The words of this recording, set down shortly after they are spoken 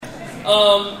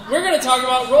we're going to talk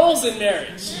about roles in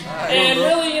marriage. And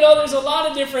really, there's a lot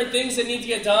of different things that need to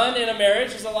get done in a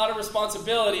marriage. There's a lot of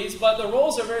responsibilities, but the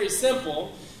roles are very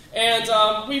simple. And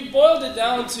we've boiled it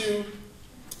down to,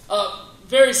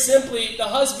 very simply, the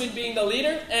husband being the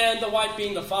leader and the wife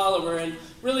being the follower, and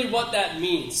really what that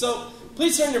means. So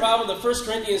please turn your Bible to 1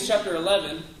 Corinthians chapter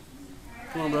 11.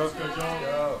 Come on, bro. Come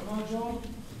on, John.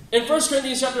 In 1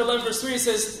 Corinthians chapter 11, verse 3, it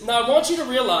says, "Now I want you to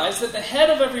realize that the head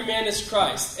of every man is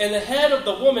Christ, and the head of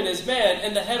the woman is man,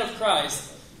 and the head of Christ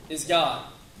is God."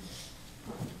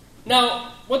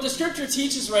 Now, what the scripture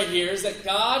teaches right here is that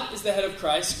God is the head of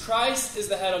Christ, Christ is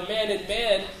the head of man, and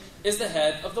man is the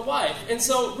head of the wife. And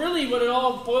so really what it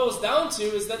all boils down to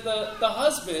is that the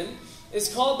husband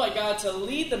is called by God to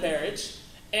lead the marriage,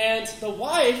 and the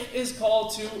wife is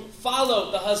called to follow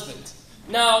the husband.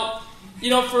 Now,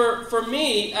 for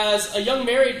me, as a young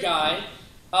married guy,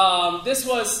 this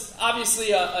was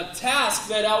obviously a task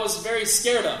that I was very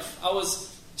scared of. I was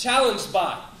challenged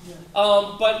by.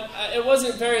 But it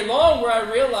wasn't very long where I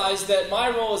realized that my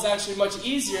role is actually much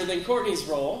easier than Courtney's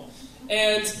role.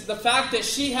 And the fact that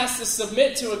she has to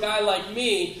submit to a guy like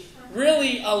me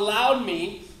really allowed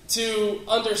me to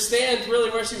understand really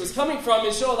where she was coming from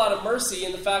and show a lot of mercy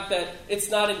in the fact that it's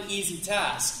not an easy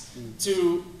task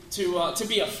to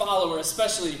be a follower,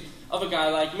 especially of a guy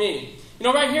like me.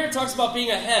 Right here it talks about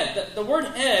being a head. The word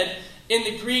head in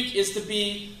the Greek is to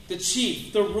be the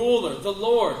chief, the ruler, the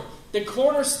Lord, the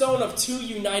cornerstone of two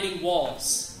uniting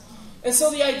walls. And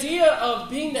so the idea of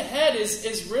being the head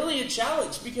is really a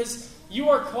challenge because you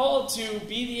are called to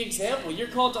be the example. You're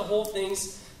called to hold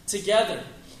things together.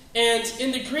 And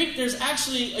in the Greek, there's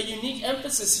actually a unique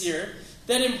emphasis here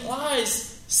that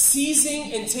implies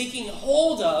seizing and taking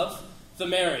hold of the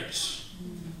marriage.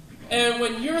 And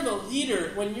when you're the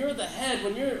leader, when you're the head,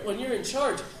 when you're in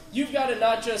charge, you've got to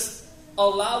not just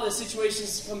allow the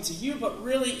situations to come to you, but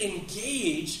really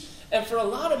engage. And for a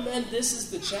lot of men, this is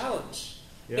the challenge.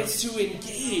 Yep. It's to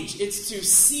engage. It's to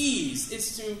seize.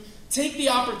 It's to take the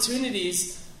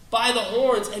opportunities by the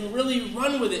horns and really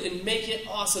run with it and make it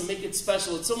awesome, make it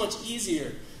special. It's so much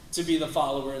easier to be the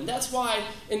follower. And that's why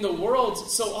in the world,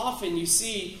 so often you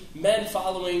see men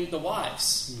following the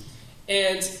wives.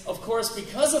 And, of course,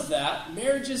 because of that,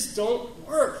 marriages don't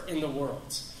work in the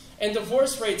world. And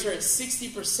divorce rates are at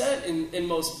 60% in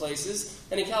most places,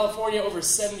 and in California, over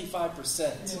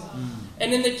 75%.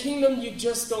 And in the kingdom, you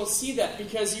just don't see that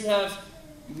because you have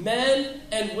men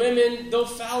and women, though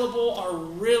fallible, are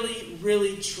really,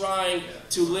 really trying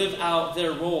to live out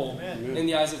their role in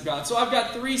the eyes of God. So I've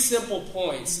got 3 simple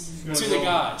points to the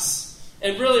guys,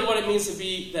 and really what it means to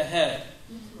be the head.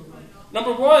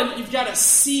 Number 1, you've got to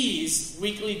seize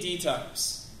weekly D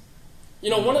times.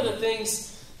 One of the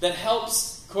things that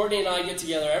helps Courtney and I get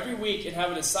together every week and have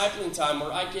a discipling time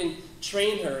where I can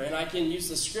train her and I can use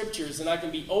the scriptures and I can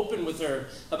be open with her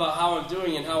about how I'm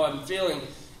doing and how I'm feeling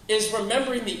is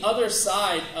remembering the other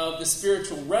side of the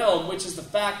spiritual realm, which is the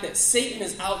fact that Satan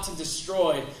is out to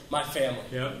destroy my family.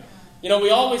 Yep. We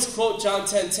always quote John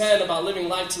 10:10 about living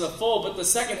life to the full, but the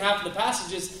second half of the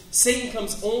passage is Satan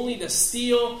comes only to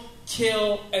steal,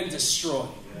 kill, and destroy.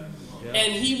 Yeah.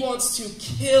 And he wants to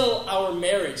kill our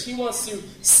marriage. He wants to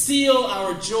steal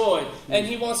our joy. And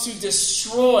he wants to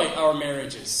destroy our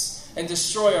marriages and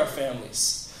destroy our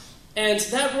families. And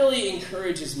that really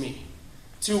encourages me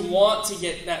to want to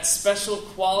get that special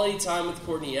quality time with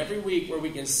Courtney every week where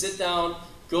we can sit down,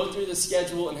 go through the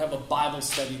schedule, and have a Bible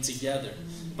study together.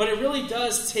 But it really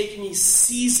does take me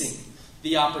seizing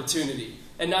the opportunity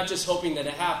and not just hoping that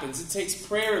it happens. It takes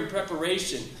prayer and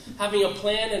preparation, having a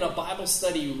plan and a Bible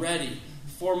study ready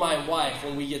for my wife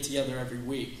when we get together every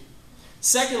week.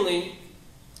 Secondly,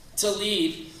 to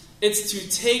lead, it's to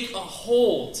take a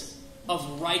hold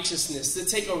of righteousness, to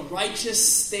take a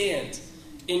righteous stand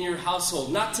in your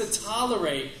household, not to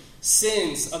tolerate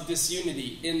sins of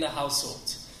disunity in the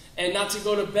household, and not to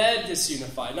go to bed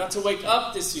disunified, not to wake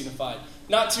up disunified,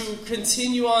 not to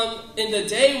continue on in the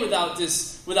day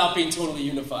without being totally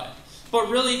unified, but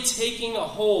really taking a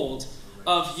hold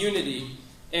of unity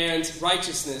and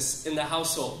righteousness in the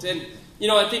household. And,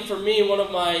 I think for me, one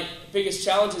of my biggest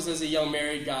challenges as a young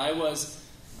married guy was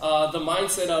the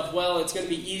mindset of, well, it's going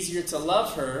to be easier to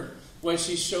love her when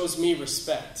she shows me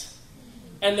respect.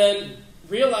 And then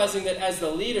realizing that as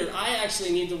the leader, I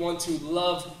actually need to want to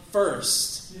love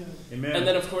first. Yeah. Amen. And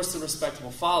then, of course, the respect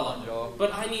will follow.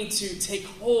 But I need to take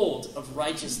hold of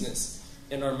righteousness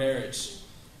in our marriage.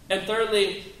 And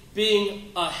thirdly,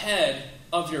 being ahead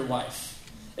of your wife.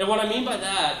 And what I mean by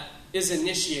that is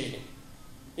initiating.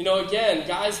 Again,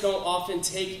 guys don't often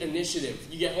take initiative.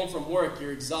 You get home from work,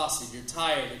 you're exhausted, you're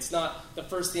tired. It's not the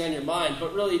first thing on your mind.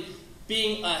 But really,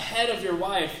 being ahead of your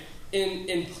wife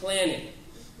in planning,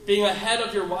 being ahead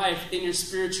of your wife in your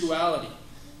spirituality,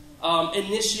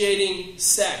 initiating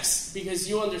sex because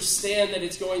you understand that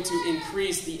it's going to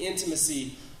increase the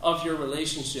intimacy of your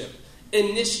relationship,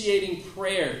 initiating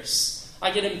prayers.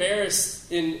 I get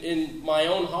embarrassed in my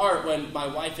own heart when my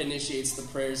wife initiates the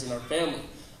prayers in our family.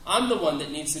 I'm the one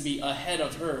that needs to be ahead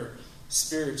of her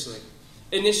spiritually.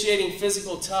 Initiating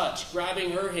physical touch,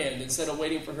 grabbing her hand instead of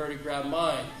waiting for her to grab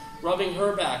mine, rubbing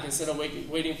her back instead of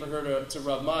waiting for her to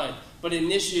rub mine, but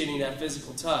initiating that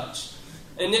physical touch.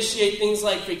 Initiate things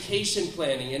like vacation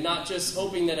planning and not just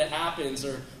hoping that it happens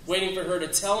or waiting for her to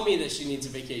tell me that she needs a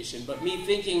vacation, but me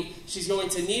thinking she's going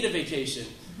to need a vacation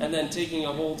and then taking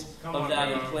a hold of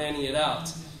that and planning it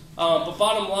out. But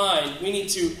bottom line, we need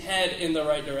to head in the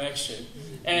right direction.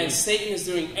 And Satan is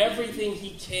doing everything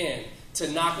he can to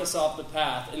knock us off the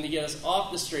path and to get us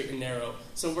off the straight and narrow.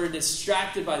 So we're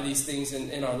distracted by these things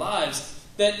in our lives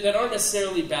that aren't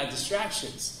necessarily bad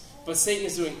distractions. But Satan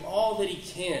is doing all that he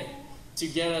can to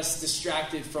get us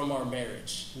distracted from our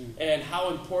marriage and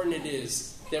how important it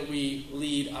is that we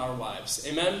lead our wives.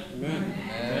 Amen? Amen.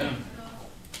 Amen.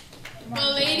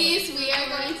 Well, ladies, we are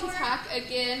going to talk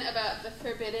again about the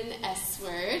forbidden S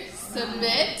word,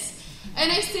 submit.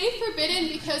 And I say forbidden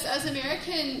because as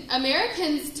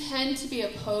Americans tend to be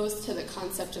opposed to the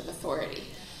concept of authority.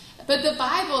 But the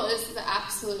Bible is the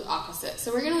absolute opposite.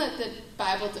 So we're going to let the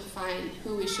Bible define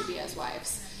who we should be as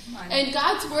wives. And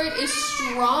God's word is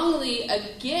strongly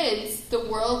against the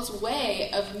world's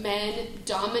way of men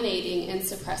dominating and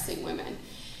suppressing women.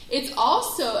 It's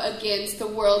also against the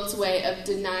world's way of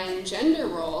denying gender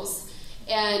roles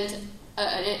and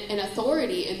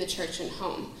authority in the church and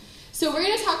home. So we're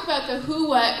going to talk about the who,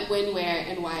 what, when, where,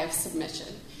 and why of submission.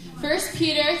 1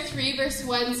 Peter 3 verse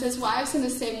 1 says, "Wives, in the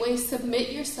same way, submit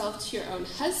yourself to your own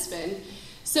husband,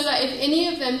 so that if any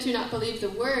of them do not believe the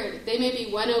word, they may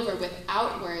be won over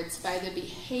without words by the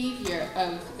behavior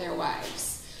of their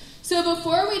wives." So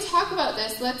before we talk about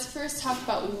this, let's first talk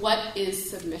about what is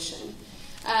submission.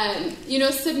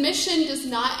 Submission does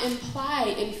not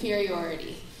imply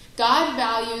inferiority. God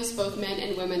values both men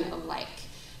and women alike.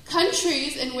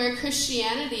 Countries in where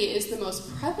Christianity is the most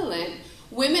prevalent,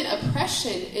 women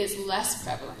oppression is less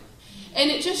prevalent. And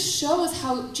it just shows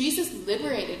how Jesus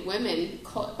liberated women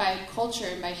by culture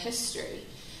and by history.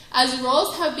 As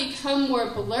roles have become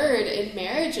more blurred in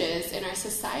marriages in our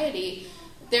society,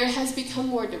 there has become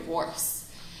more divorce.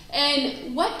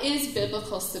 And what is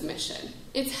biblical submission?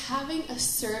 It's having a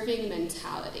serving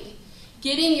mentality,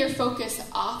 getting your focus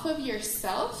off of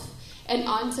yourself and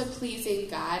onto pleasing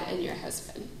God and your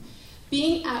husband.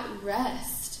 Being at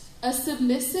rest. A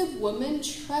submissive woman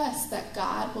trusts that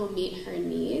God will meet her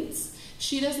needs.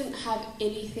 She doesn't have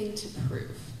anything to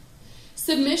prove.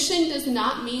 Submission does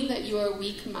not mean that you are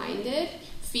weak-minded,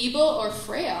 feeble, or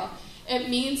frail. It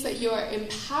means that you are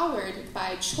empowered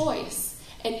by choice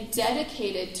and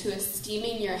dedicated to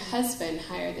esteeming your husband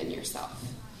higher than yourself.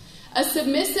 A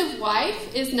submissive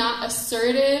wife is not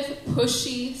assertive,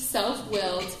 pushy,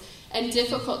 self-willed, and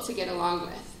difficult to get along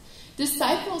with.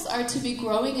 Disciples are to be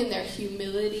growing in their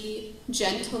humility,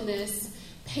 gentleness,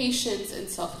 patience, and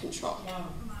self-control.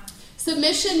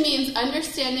 Submission means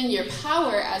understanding your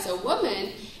power as a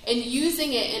woman and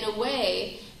using it in a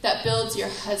way that builds your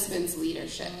husband's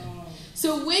leadership.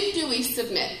 So when do we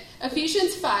submit?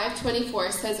 Ephesians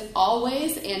 5:24 says,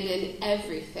 "Always and in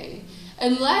everything,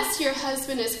 unless your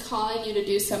husband is calling you to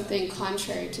do something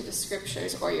contrary to the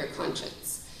scriptures or your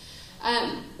conscience."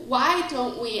 Why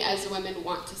don't we as women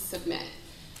want to submit?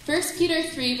 1 Peter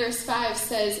 3 verse 5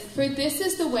 says, "For this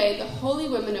is the way the holy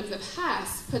women of the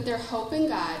past put their hope in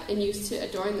God and used to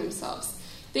adorn themselves.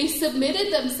 They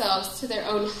submitted themselves to their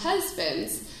own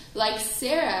husbands, like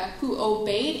Sarah, who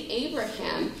obeyed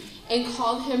Abraham and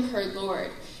called him her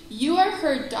Lord. You are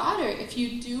her daughter if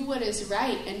you do what is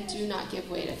right and do not give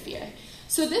way to fear."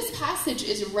 So this passage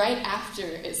is right after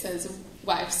it says,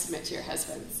 "Wives, submit to your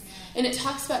husbands." And it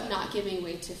talks about not giving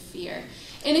way to fear.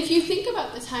 And if you think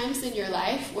about the times in your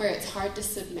life where it's hard to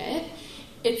submit,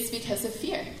 it's because of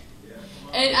fear.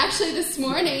 And actually this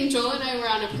morning, Joel and I were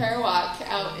on a prayer walk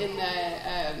out in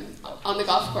on the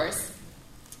golf course.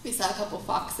 We saw a couple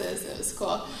foxes. It was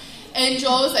cool. And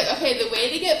Joel was like, "Okay, the way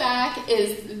to get back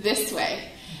is this way."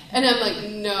 And I'm like,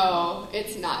 "No,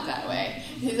 it's not that way."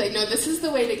 He's like, "No, this is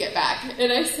the way to get back."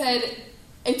 And I said,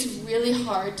 "It's really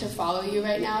hard to follow you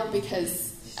right now because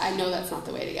I know that's not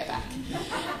the way to get back."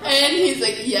 And he's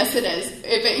like, "Yes, it is."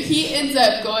 But he ends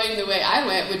up going the way I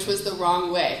went, which was the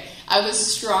wrong way. I was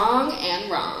strong and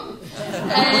wrong.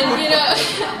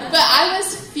 And, but I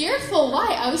was fearful.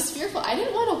 Why? I was fearful. I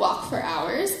didn't want to walk for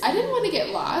hours. I didn't want to get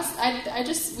lost.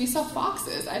 We saw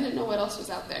foxes. I didn't know what else was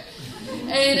out there.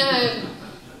 And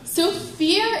so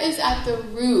fear is at the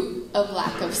root of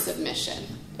lack of submission.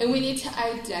 And we need to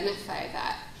identify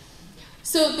that.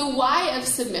 So the why of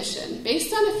submission,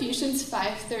 based on Ephesians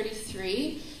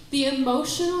 5:33, the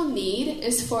emotional need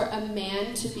is for a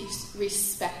man to be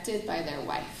respected by their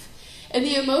wife. And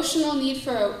the emotional need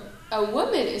for a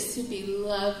woman is to be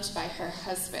loved by her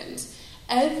husband.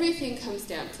 Everything comes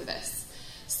down to this.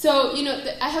 So,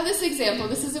 I have this example.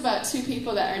 This is about two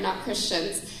people that are not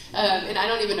Christians, and I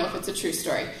don't even know if it's a true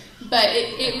story. But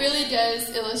it really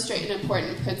does illustrate an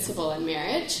important principle in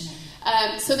marriage.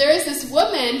 So there is this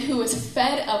woman who was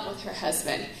fed up with her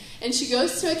husband. And she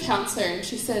goes to a counselor and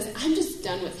she says, I'm just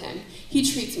done with him. He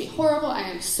treats me horrible. I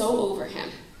am so over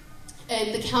him.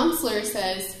 And the counselor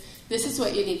says, this is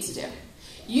what you need to do.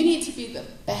 You need to be the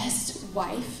best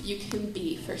wife you can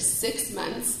be for 6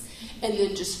 months and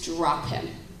then just drop him.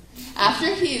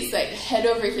 After he's like head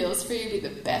over heels for you, be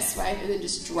the best wife and then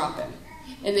just drop him.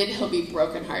 And then he'll be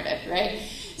brokenhearted, right?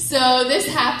 So this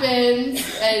happens,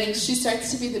 and she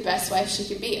starts to be the best wife she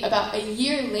can be. About a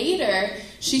year later,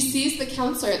 she sees the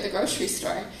counselor at the grocery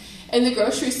store. And the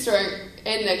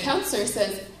counselor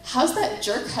says, how's that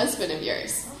jerk husband of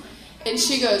yours? And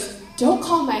she goes, don't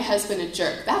call my husband a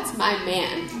jerk. That's my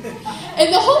man.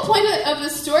 And the whole point of the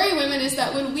story, women, is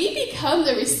that when we become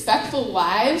the respectful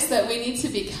wives that we need to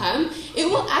become, it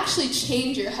will actually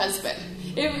change your husband.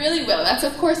 It really will. That's,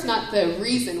 of course, not the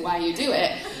reason why you do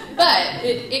it. But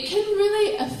it can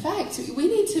really affect. We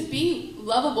need to be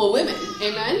lovable women.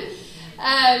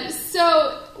 Amen?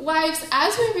 So, wives,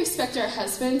 as we respect our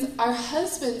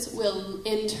husbands will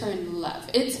in turn love.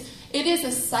 It is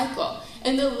a cycle.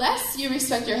 And the less you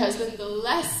respect your husband, the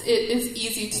less it is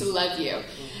easy to love you.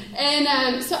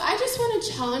 And so I just want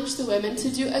to challenge the women to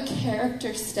do a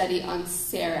character study on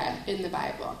Sarah in the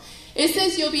Bible. It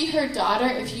says you'll be her daughter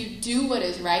if you do what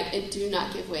is right and do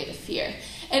not give way to fear.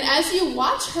 And as you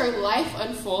watch her life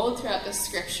unfold throughout the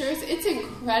scriptures, it's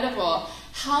incredible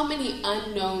how many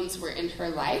unknowns were in her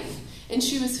life. And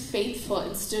she was faithful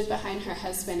and stood behind her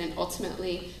husband and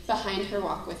ultimately behind her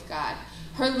walk with God.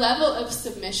 Her level of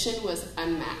submission was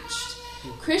unmatched.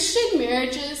 Christian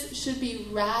marriages should be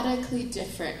radically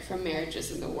different from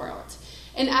marriages in the world.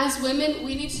 And as women,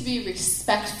 we need to be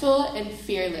respectful and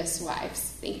fearless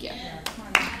wives. Thank you.